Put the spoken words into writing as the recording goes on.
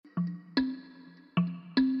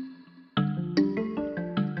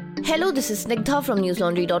Hello, this is Snigdha from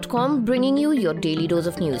newslaundry.com, bringing you your daily dose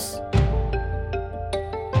of news.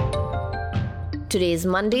 Today is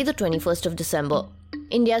Monday, the 21st of December.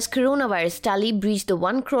 India's coronavirus tally breached the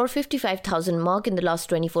 1,55,000 mark in the last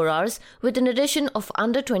 24 hours, with an addition of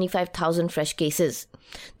under 25,000 fresh cases.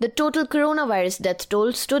 The total coronavirus death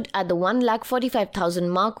toll stood at the 1,45,000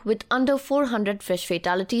 mark, with under 400 fresh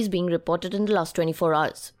fatalities being reported in the last 24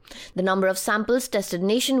 hours. The number of samples tested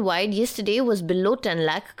nationwide yesterday was below 10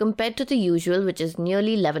 lakh compared to the usual, which is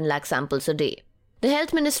nearly 11 lakh samples a day. The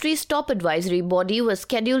Health Ministry's top advisory body was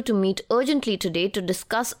scheduled to meet urgently today to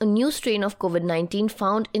discuss a new strain of COVID-19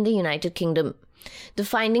 found in the United Kingdom. The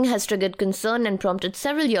finding has triggered concern and prompted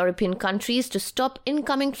several European countries to stop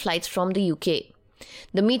incoming flights from the UK.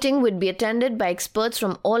 The meeting would be attended by experts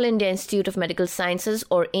from All India Institute of Medical Sciences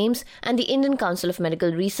or AIIMS and the Indian Council of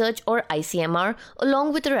Medical Research or ICMR,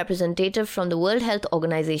 along with a representative from the World Health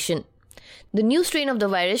Organization. The new strain of the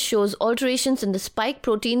virus shows alterations in the spike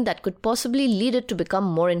protein that could possibly lead it to become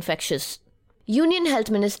more infectious. Union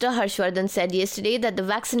Health Minister Harshvardhan said yesterday that the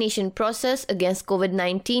vaccination process against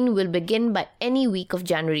COVID-19 will begin by any week of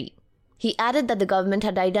January. He added that the government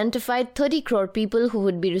had identified 30 crore people who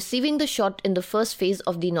would be receiving the shot in the first phase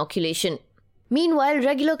of the inoculation. Meanwhile,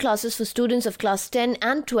 regular classes for students of class 10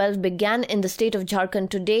 and 12 began in the state of Jharkhand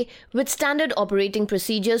today, with standard operating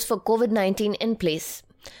procedures for COVID-19 in place.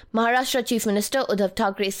 Maharashtra Chief Minister Uddhav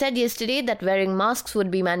Thackeray said yesterday that wearing masks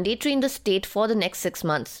would be mandatory in the state for the next 6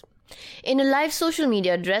 months. In a live social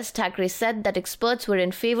media address, Thackeray said that experts were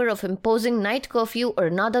in favor of imposing night curfew or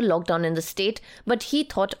another lockdown in the state, but he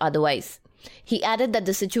thought otherwise. He added that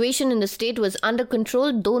the situation in the state was under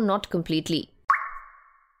control, though not completely.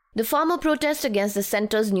 The farmer protest against the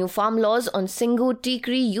centre's new farm laws on Singhu,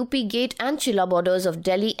 Tikri, UP Gate and Chilla borders of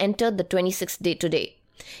Delhi entered the 26th day today.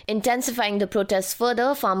 Intensifying the protests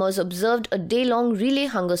further, farmers observed a day-long relay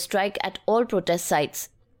hunger strike at all protest sites.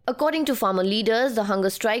 According to farmer leaders, the hunger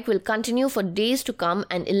strike will continue for days to come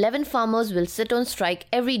and 11 farmers will sit on strike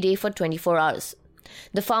every day for 24 hours.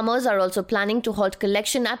 The farmers are also planning to halt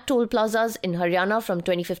collection at toll plazas in Haryana from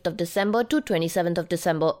 25th of December to 27th of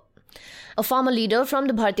December. A farmer leader from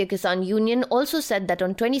the Bharatiya Kisan Union also said that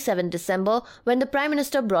on 27 December, when the Prime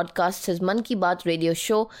Minister broadcasts his Mann Ki Baat radio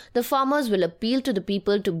show, the farmers will appeal to the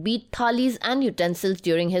people to beat thalis and utensils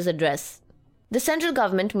during his address. The central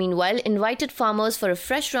government, meanwhile, invited farmers for a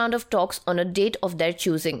fresh round of talks on a date of their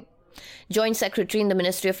choosing. Joint Secretary in the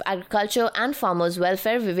Ministry of Agriculture and Farmers'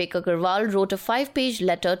 Welfare Vivek Agarwal wrote a 5-page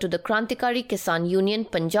letter to the Krantikari Kisan Union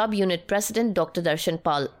Punjab Unit President Dr. Darshan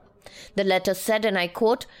Pal. The letter said, and I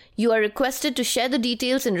quote, "You are requested to share the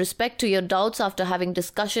details in respect to your doubts after having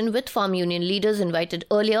discussion with farm union leaders invited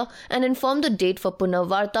earlier and inform the date for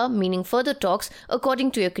Punarvarta, meaning further talks,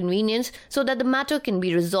 according to your convenience, so that the matter can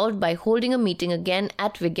be resolved by holding a meeting again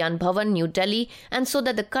at Vigyan Bhavan, New Delhi, and so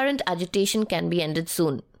that the current agitation can be ended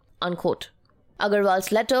soon." Unquote.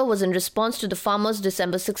 Agarwal's letter was in response to the farmers'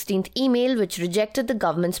 December 16th email, which rejected the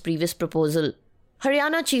government's previous proposal.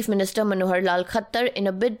 Haryana Chief Minister Manohar Lal Khattar, in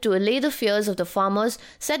a bid to allay the fears of the farmers,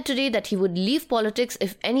 said today that he would leave politics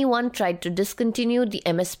if anyone tried to discontinue the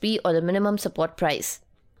MSP or the minimum support price.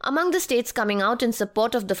 Among the states coming out in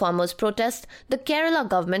support of the farmers' protest, the Kerala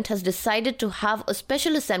government has decided to have a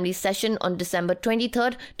special assembly session on December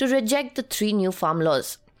 23rd to reject the 3 new farm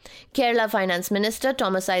laws. Kerala Finance Minister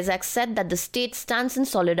Thomas Isaacs said that the state stands in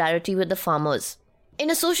solidarity with the farmers. In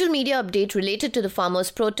a social media update related to the farmers'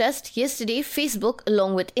 protest, yesterday Facebook,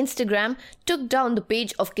 along with Instagram, took down the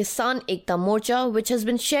page of Kisan Ekta Morcha, which has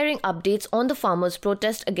been sharing updates on the farmers'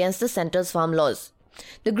 protest against the centre's farm laws.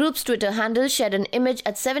 The group's Twitter handle shared an image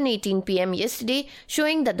at 7:18 p.m. yesterday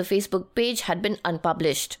showing that the Facebook page had been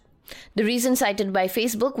unpublished. The reason cited by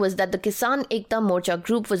Facebook was that the Kisan Ekta Morcha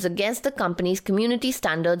group was against the company's community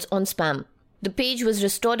standards on spam. The page was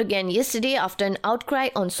restored again yesterday after an outcry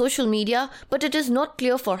on social media, but it is not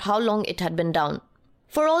clear for how long it had been down.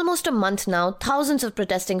 For almost a month now, thousands of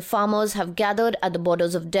protesting farmers have gathered at the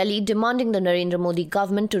borders of Delhi demanding the Narendra Modi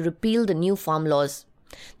government to repeal the new farm laws.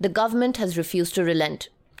 The government has refused to relent.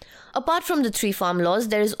 Apart from the 3 farm laws,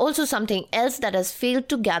 there is also something else that has failed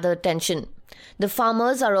to gather attention. The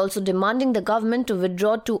farmers are also demanding the government to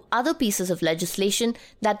withdraw 2 other pieces of legislation,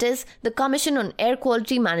 that is, the Commission on Air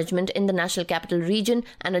Quality Management in the National Capital Region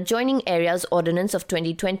and Adjoining Areas Ordinance of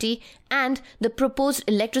 2020 and the proposed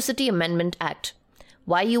Electricity Amendment Act.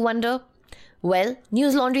 Why, you wonder? Well,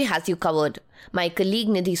 News Laundry has you covered. My colleague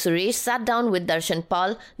Nidhi Suresh sat down with Darshan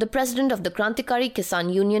Pal, the president of the Krantikari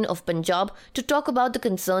Kisan Union of Punjab, to talk about the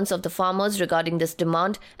concerns of the farmers regarding this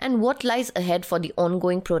demand and what lies ahead for the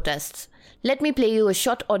ongoing protests. Let me play you a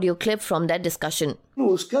short audio clip from that discussion.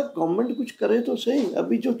 उसका government कुछ करे तो सही.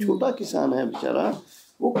 अभी जो छोटा किसान है बेचारा,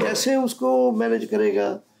 वो कैसे उसको मैनेज करेगा?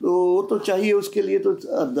 तो वो तो चाहिए, उसके लिए तो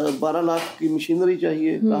 12 लाख की मशीनरी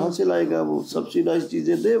चाहिए. कहाँ से लाएगा? वो सब्सिडाइज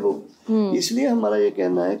चीजें दे वो. इसलिए हमारा ये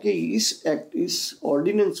कहना है कि इस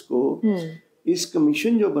ऑर्डिनेंस को, इस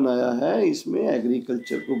कमीशन जो बनाया है, इसमें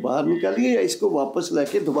एग्रीकल्चर को बाहर निकालिए या इसको वापस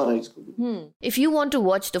लाके दोबारा इसको. If you want to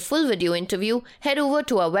watch the full video interview, head over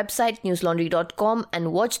to our website newslaundry.com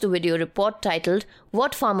and watch the video report titled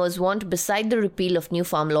What Farmers Want Beside the Repeal of New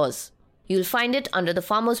Farm Laws. You'll find it under the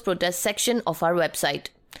Farmers Protest section of our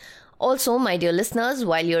website. Also, my dear listeners,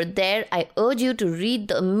 while you're there, I urge you to read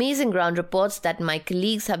the amazing ground reports that my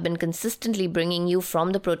colleagues have been consistently bringing you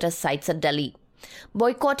from the protest sites at Delhi.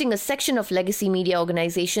 Boycotting a section of legacy media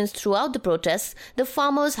organizations throughout the protests, the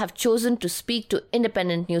farmers have chosen to speak to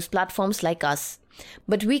independent news platforms like us.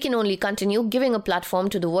 But we can only continue giving a platform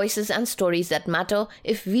to the voices and stories that matter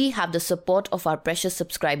if we have the support of our precious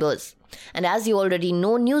subscribers. And as you already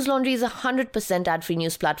know, News Laundry is a 100% ad-free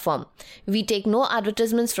news platform. We take no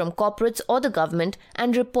advertisements from corporates or the government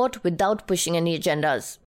and report without pushing any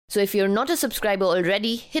agendas. So if you're not a subscriber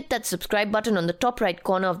already, hit that subscribe button on the top right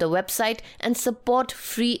corner of the website and support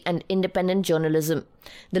free and independent journalism.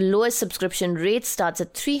 The lowest subscription rate starts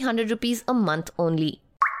at 300 rupees a month only.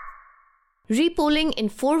 Repolling in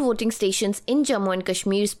 4 voting stations in Jammu and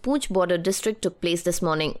Kashmir's Poonch border district took place this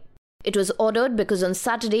morning. It was ordered because on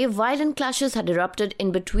Saturday, violent clashes had erupted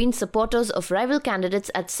in between supporters of rival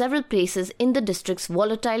candidates at several places in the district's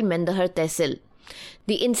volatile Mendahar Tehsil.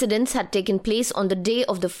 The incidents had taken place on the day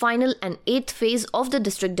of the final and 8th phase of the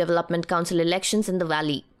District Development Council elections in the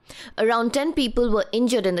valley. Around 10 people were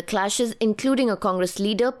injured in the clashes, including a Congress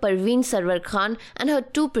leader, Parveen Sarwar Khan, and her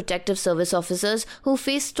 2 protective service officers who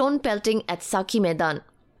faced stone pelting at Sakhi Maidan.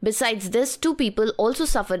 Besides this, 2 people also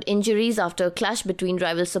suffered injuries after a clash between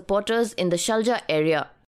rival supporters in the Shalja area.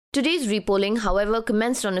 Today's repolling, however,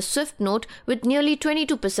 commenced on a swift note, with nearly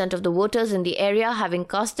 22% of the voters in the area having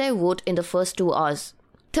cast their vote in the first 2 hours.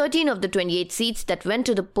 13 of the 28 seats that went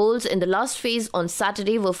to the polls in the last phase on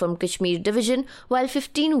Saturday were from Kashmir Division, while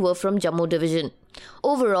 15 were from Jammu Division.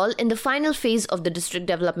 Overall, in the final phase of the District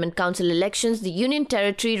Development Council elections, the Union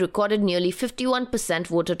Territory recorded nearly 51%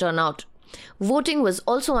 voter turnout. Voting was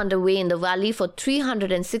also underway in the valley for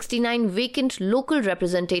 369 vacant local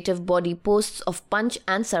representative body posts of Panch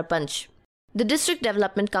and Sarpanch. The District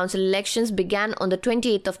Development Council elections began on the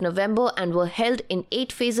 28th of November and were held in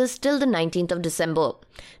 8 phases till the 19th of December.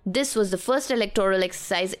 This was the first electoral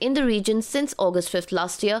exercise in the region since August 5th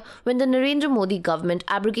last year, when the Narendra Modi government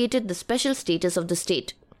abrogated the special status of the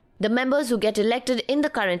state. The members who get elected in the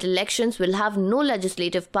current elections will have no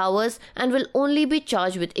legislative powers and will only be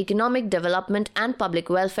charged with economic development and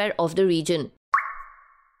public welfare of the region.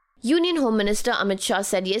 Union Home Minister Amit Shah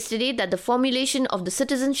said yesterday that the formulation of the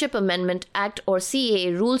Citizenship Amendment Act or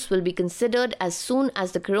CAA rules will be considered as soon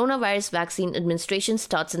as the coronavirus vaccine administration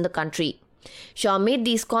starts in the country. Shah made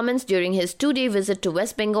these comments during his 2-day visit to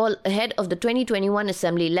West Bengal ahead of the 2021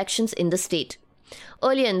 assembly elections in the state.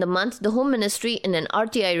 Earlier in the month, the Home Ministry in an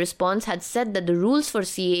RTI response had said that the rules for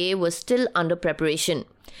CAA were still under preparation.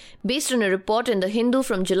 Based on a report in The Hindu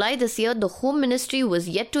from July this year, the Home Ministry was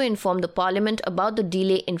yet to inform the Parliament about the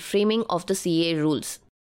delay in framing of the CAA rules.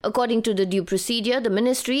 According to the due procedure, the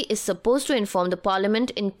Ministry is supposed to inform the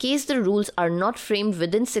Parliament in case the rules are not framed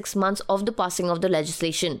within 6 months of the passing of the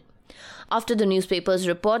legislation. After the newspaper's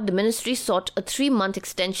report, the Ministry sought a 3-month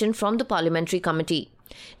extension from the Parliamentary Committee.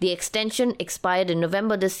 The extension expired in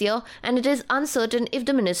November this year, and it is uncertain if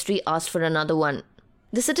the Ministry asked for another one.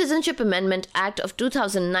 The Citizenship Amendment Act of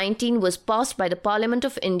 2019 was passed by the Parliament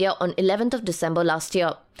of India on 11th of December last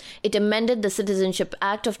year. It amended the Citizenship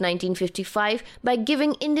Act of 1955 by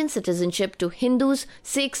giving Indian citizenship to Hindus,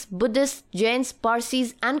 Sikhs, Buddhists, Jains,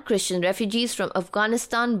 Parsis and Christian refugees from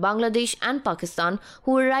Afghanistan, Bangladesh and Pakistan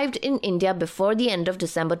who arrived in India before the end of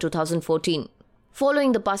December 2014.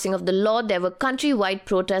 Following the passing of the law, there were countrywide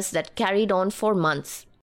protests that carried on for months.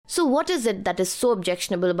 So what is it that is so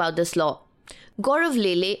objectionable about this law? Gaurav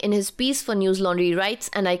Lele in his piece for News Laundry writes,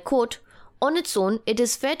 and I quote, "On its own, it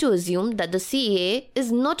is fair to assume that the CAA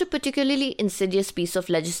is not a particularly insidious piece of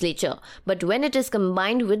legislature, but when it is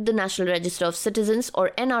combined with the National Register of Citizens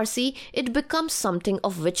or NRC, it becomes something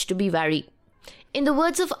of which to be wary." In the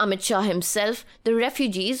words of Amit Shah himself, the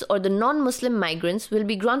refugees or the non-Muslim migrants will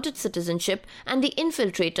be granted citizenship and the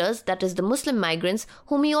infiltrators, that is the Muslim migrants,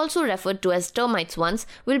 whom he also referred to as termites once,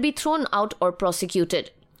 will be thrown out or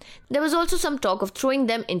prosecuted. There was also some talk of throwing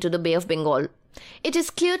them into the Bay of Bengal. It is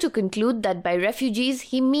clear to conclude that by refugees,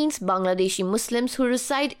 he means Bangladeshi Muslims who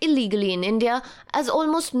reside illegally in India, as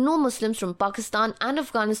almost no Muslims from Pakistan and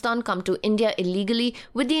Afghanistan come to India illegally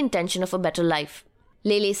with the intention of a better life.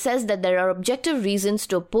 Lele says that there are objective reasons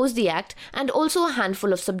to oppose the act and also a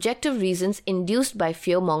handful of subjective reasons induced by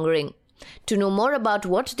fear-mongering. To know more about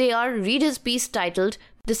what they are, read his piece titled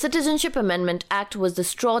 "The Citizenship Amendment Act was the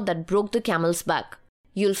straw that broke the camel's back."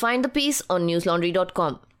 You'll find the piece on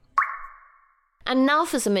newslaundry.com. And now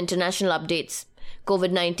for some international updates.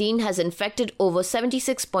 COVID-19 has infected over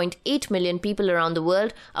 76.8 million people around the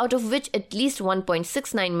world, out of which at least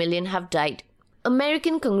 1.69 million have died.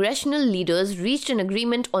 American congressional leaders reached an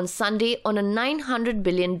agreement on Sunday on a $900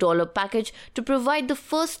 billion package to provide the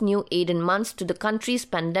first new aid in months to the country's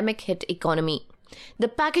pandemic-hit economy. The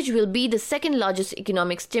package will be the second largest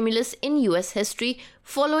economic stimulus in US history,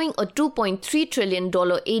 following a $2.3 trillion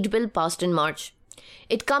aid bill passed in March.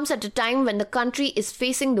 It comes at a time when the country is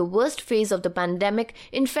facing the worst phase of the pandemic,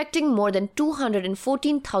 infecting more than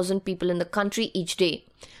 214,000 people in the country each day.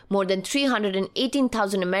 More than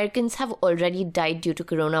 318,000 Americans have already died due to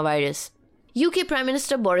coronavirus. UK Prime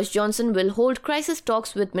Minister Boris Johnson will hold crisis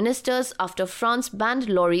talks with ministers after France banned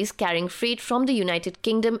lorries carrying freight from the United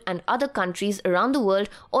Kingdom, and other countries around the world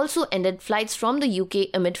also ended flights from the UK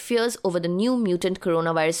amid fears over the new mutant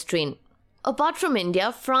coronavirus strain. Apart from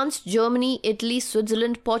India, France, Germany, Italy,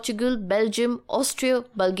 Switzerland, Portugal, Belgium, Austria,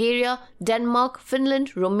 Bulgaria, Denmark,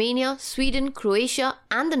 Finland, Romania, Sweden, Croatia,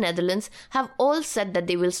 and the Netherlands have all said that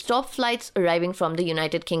they will stop flights arriving from the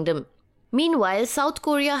United Kingdom. Meanwhile, South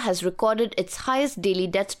Korea has recorded its highest daily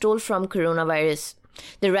death toll from coronavirus.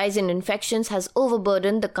 The rise in infections has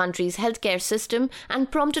overburdened the country's healthcare system and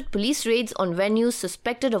prompted police raids on venues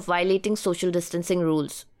suspected of violating social distancing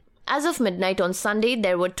rules. As of midnight on Sunday,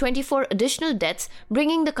 there were 24 additional deaths,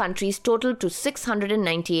 bringing the country's total to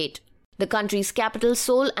 698. The country's capital,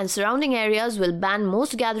 Seoul, and surrounding areas will ban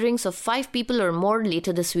most gatherings of 5 people or more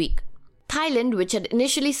later this week. Thailand, which had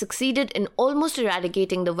initially succeeded in almost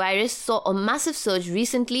eradicating the virus, saw a massive surge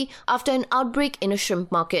recently after an outbreak in a shrimp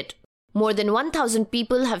market. More than 1,000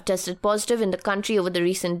 people have tested positive in the country over the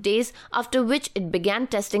recent days, after which it began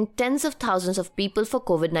testing tens of thousands of people for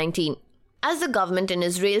COVID-19. As the government in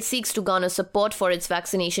Israel seeks to garner support for its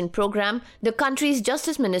vaccination program, the country's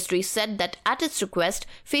Justice Ministry said that at its request,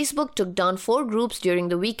 Facebook took down 4 groups during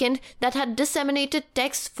the weekend that had disseminated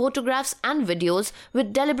texts, photographs, and videos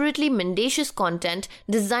with deliberately mendacious content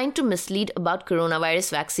designed to mislead about coronavirus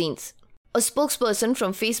vaccines. A spokesperson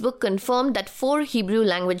from Facebook confirmed that 4 Hebrew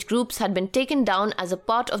language groups had been taken down as a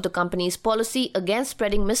part of the company's policy against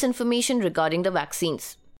spreading misinformation regarding the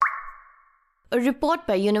vaccines. A report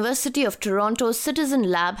by University of Toronto's Citizen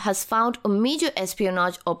Lab has found a major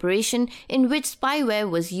espionage operation in which spyware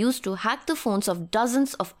was used to hack the phones of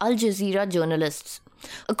dozens of Al Jazeera journalists.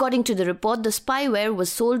 According to the report, the spyware was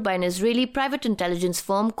sold by an Israeli private intelligence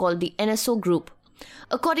firm called the NSO Group.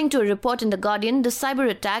 According to a report in The Guardian, the cyber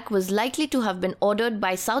attack was likely to have been ordered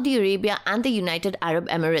by Saudi Arabia and the United Arab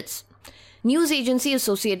Emirates. News agency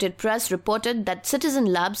Associated Press reported that Citizen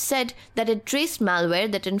Labs said that it traced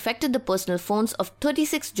malware that infected the personal phones of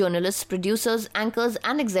 36 journalists, producers, anchors,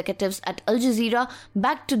 and executives at Al Jazeera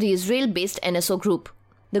back to the Israel-based NSO Group.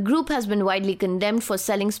 The group has been widely condemned for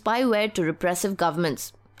selling spyware to repressive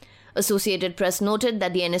governments. Associated Press noted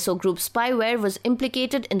that the NSO Group's spyware was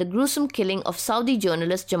implicated in the gruesome killing of Saudi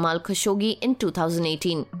journalist Jamal Khashoggi in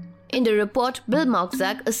 2018. In the report, Bill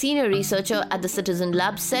Marczak, a senior researcher at the Citizen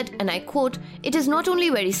Lab, said, and I quote, "It is not only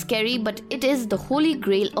very scary, but it is the holy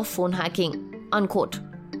grail of phone hacking," unquote.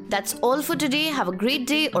 That's all for today. Have a great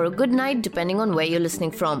day or a good night, depending on where you're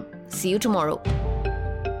listening from. See you tomorrow.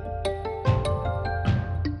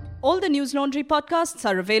 All the News Laundry podcasts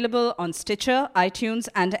are available on Stitcher, iTunes,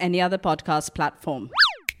 and any other podcast platform.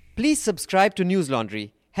 Please subscribe to News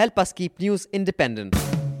Laundry. Help us keep news independent.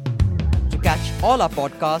 To catch all our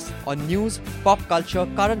podcasts on news, pop culture,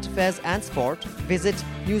 current affairs, and sport, visit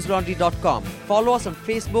newslaundry.com. Follow us on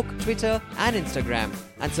Facebook, Twitter, and Instagram,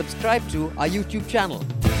 and subscribe to our YouTube channel.